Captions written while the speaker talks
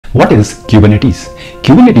What is Kubernetes?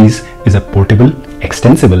 Kubernetes is a portable,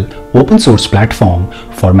 extensible, open source platform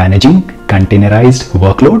for managing containerized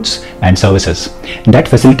workloads and services that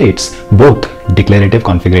facilitates both declarative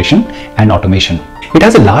configuration and automation. It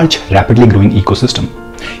has a large, rapidly growing ecosystem.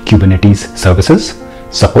 Kubernetes services,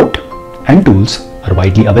 support, and tools are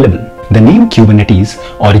widely available. The name Kubernetes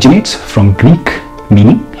originates from Greek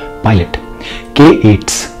meaning pilot.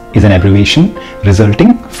 K8s is an abbreviation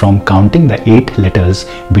resulting from counting the 8 letters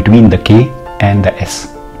between the K and the S.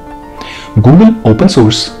 Google open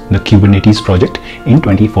sourced the Kubernetes project in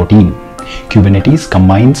 2014. Kubernetes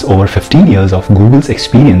combines over 15 years of Google's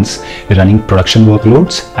experience running production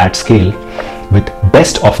workloads at scale with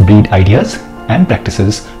best-of-breed ideas and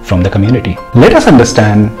practices from the community. Let us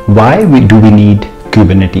understand why do we need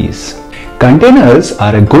Kubernetes. Containers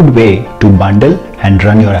are a good way to bundle and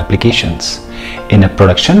run your applications. In a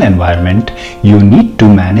production environment, you need to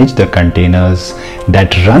manage the containers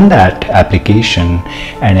that run that application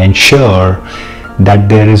and ensure that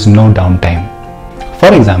there is no downtime.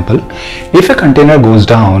 For example, if a container goes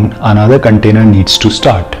down, another container needs to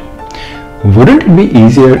start. Wouldn't it be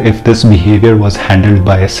easier if this behavior was handled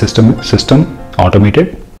by a system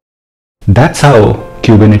automated? That's how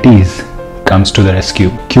Kubernetes comes to the rescue.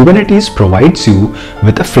 Kubernetes provides you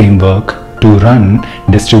with a framework to run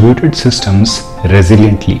distributed systems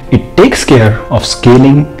resiliently. It takes care of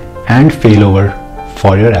scaling and failover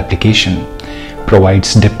for your application,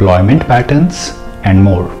 provides deployment patterns, and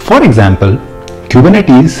more. For example,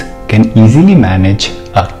 Kubernetes can easily manage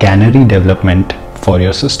a canary development for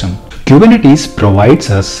your system. Kubernetes provides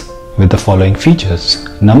us with the following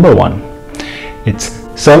features. Number 1, it's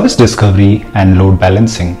service discovery and load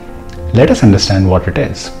balancing. Let us understand what it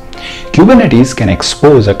is. Kubernetes can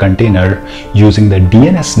expose a container using the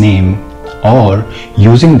DNS name or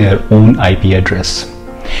using their own IP address.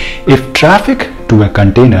 If traffic to a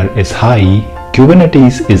container is high,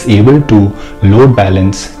 Kubernetes is able to load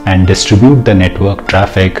balance and distribute the network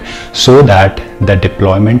traffic so that the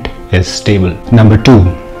deployment is stable. Number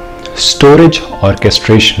 2, storage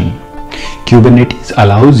orchestration. Kubernetes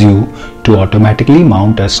allows you to automatically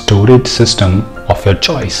mount a storage system of your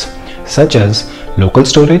choice, such as local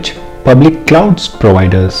storage, public cloud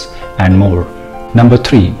providers, and more. Number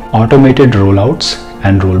 3, automated rollouts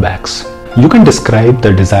and rollbacks. You can describe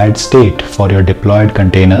the desired state for your deployed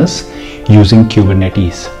containers using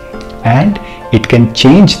Kubernetes, and it can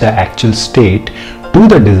change the actual state to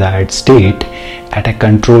the desired state at a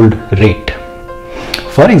controlled rate.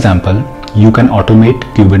 For example, you can automate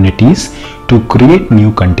Kubernetes to create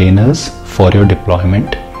new containers for your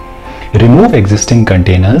deployment, remove existing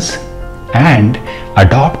containers, and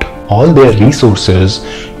adopt all their resources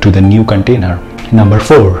to the new container. Number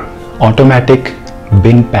 4, automatic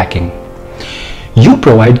bin packing. You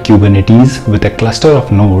provide Kubernetes with a cluster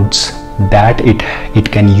of nodes that it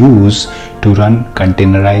can use to run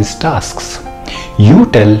containerized tasks. You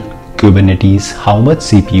tell Kubernetes how much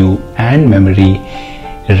CPU and memory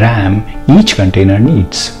RAM each container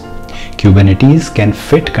needs. Kubernetes can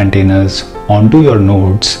fit containers onto your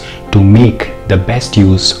nodes to make the best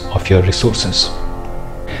use of your resources.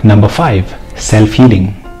 Number 5,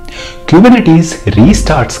 self-healing. Kubernetes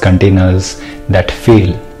restarts containers that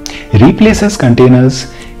fail, replaces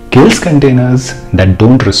containers, kills containers that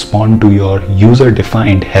don't respond to your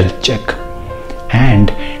user-defined health check,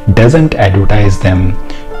 and doesn't advertise them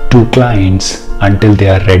to clients until they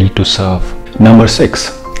are ready to serve. Number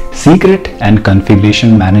 6, secret and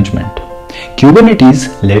configuration management.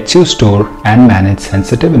 Kubernetes lets you store and manage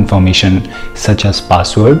sensitive information such as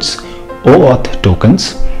passwords, OAuth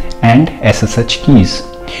tokens, and SSH keys.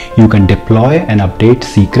 You can deploy and update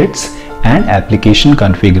secrets and application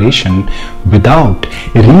configuration without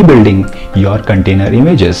rebuilding your container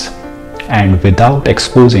images and without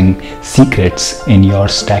exposing secrets in your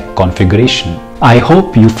stack configuration. I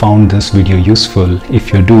hope you found this video useful.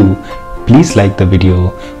 If you do, please like the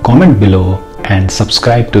video, comment below, and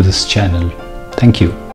subscribe to this channel. Thank you.